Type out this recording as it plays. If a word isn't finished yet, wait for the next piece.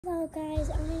Hello guys,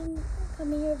 I'm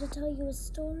coming here to tell you a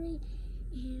story,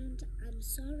 and I'm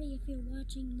sorry if you're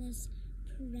watching this,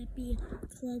 Preppy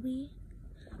Chloe.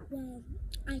 Well,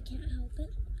 I can't help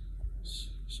it.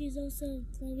 She's also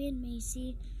Chloe and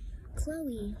Macy.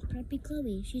 Chloe, Preppy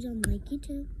Chloe, she's on Mikey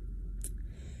too.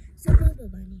 So Bubble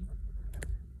Bunny,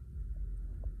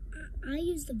 I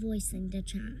used the voice thing to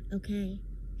chat, okay?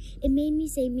 It made me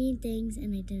say mean things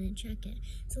and I didn't check it.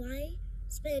 So I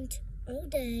spent all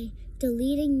day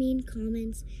deleting mean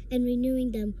comments and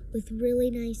renewing them with really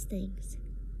nice things.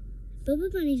 Bubble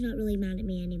Bunny's not really mad at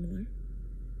me anymore.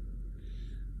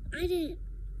 I didn't.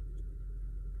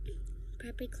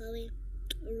 Preppy Chloe.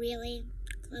 Really?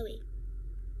 Chloe.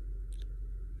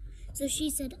 So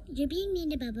she said, "You're being mean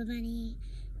to Bubble Bunny.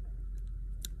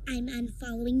 I'm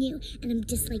unfollowing you and I'm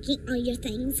disliking all your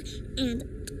things and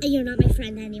you're not my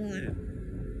friend anymore."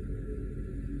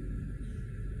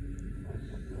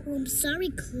 Well, I'm sorry,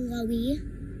 Chloe.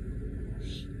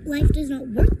 Life does not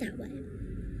work that way.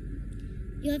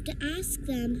 You have to ask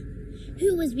them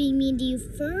who was being mean to you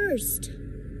first.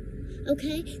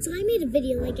 Okay? So I made a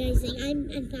video like I saying I'm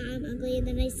fat, I'm ugly, and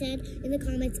then I said in the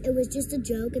comments it was just a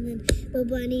joke, and then Bubble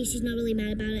Bunny, she's not really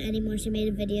mad about it anymore. She made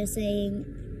a video saying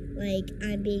like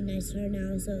I'm being nice to her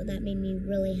now, so that made me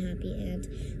really happy, and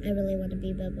I really want to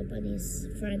be Bubble Bunny's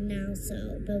friend now.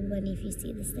 So Bubble Bunny, if you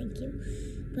see this, thank you.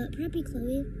 But Preppy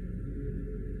Chloe,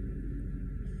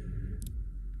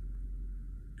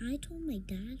 I told my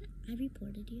dad I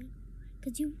reported you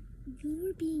because you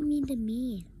were being mean to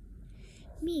me.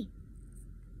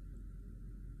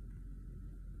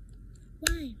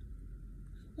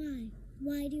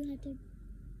 Why do you have to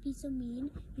be so mean?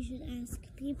 You should ask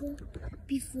people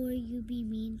before you be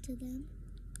mean to them.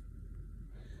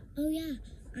 Oh yeah,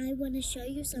 I want to show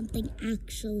you something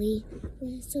actually.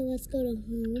 So let's go to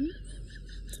home.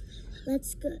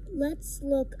 Let's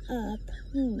look up.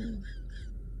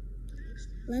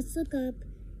 Let's look up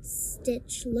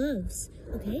Stitch Loves.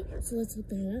 Okay, so let's look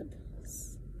that up.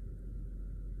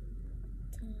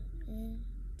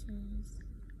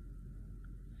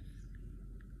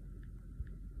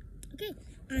 Okay,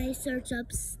 I search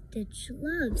up Stitch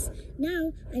Loves.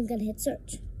 Now I'm gonna hit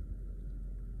search.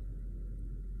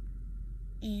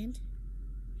 And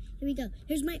here we go.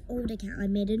 Here's my old account. I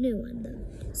made a new one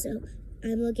though. So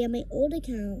I'm looking at my old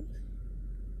account,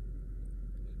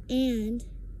 and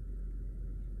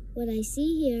what I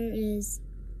see here is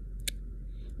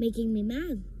making me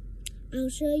mad. I'll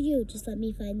show you. Just let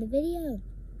me find the video.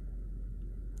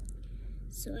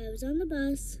 So I was on the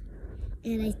bus,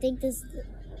 and I think this.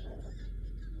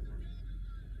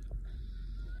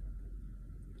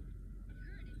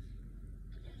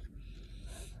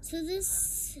 So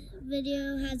this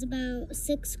video has about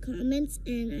 6 comments,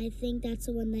 and I think that's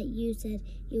the one that you said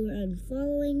you were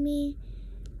unfollowing me.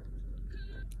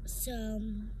 So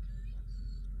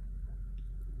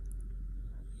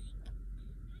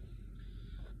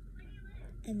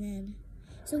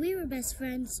so we were best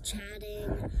friends,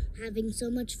 chatting, having so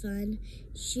much fun.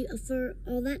 For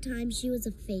all that time, she was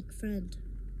a fake friend.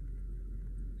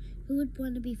 Who would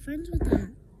want to be friends with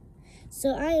that?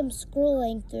 So I am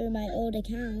scrolling through my old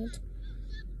account,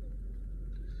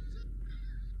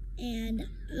 and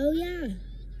oh yeah,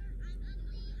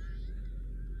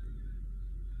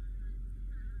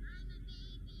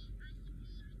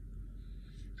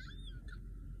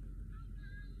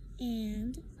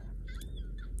 and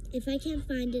if I can't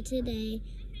find it today,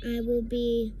 I will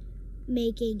be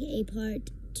making a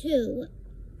part 2.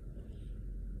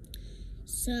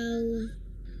 So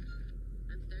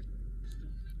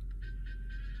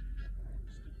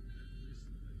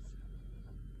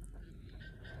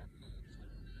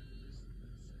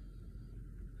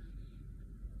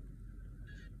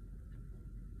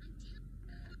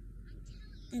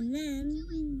and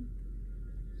then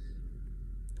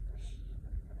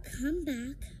come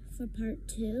back for part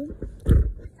 2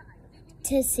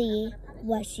 to see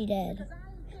what she did.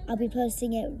 I'll be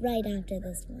posting it right after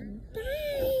this one.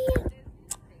 Bye!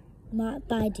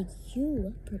 Bye to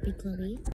you, Preppy Chloe.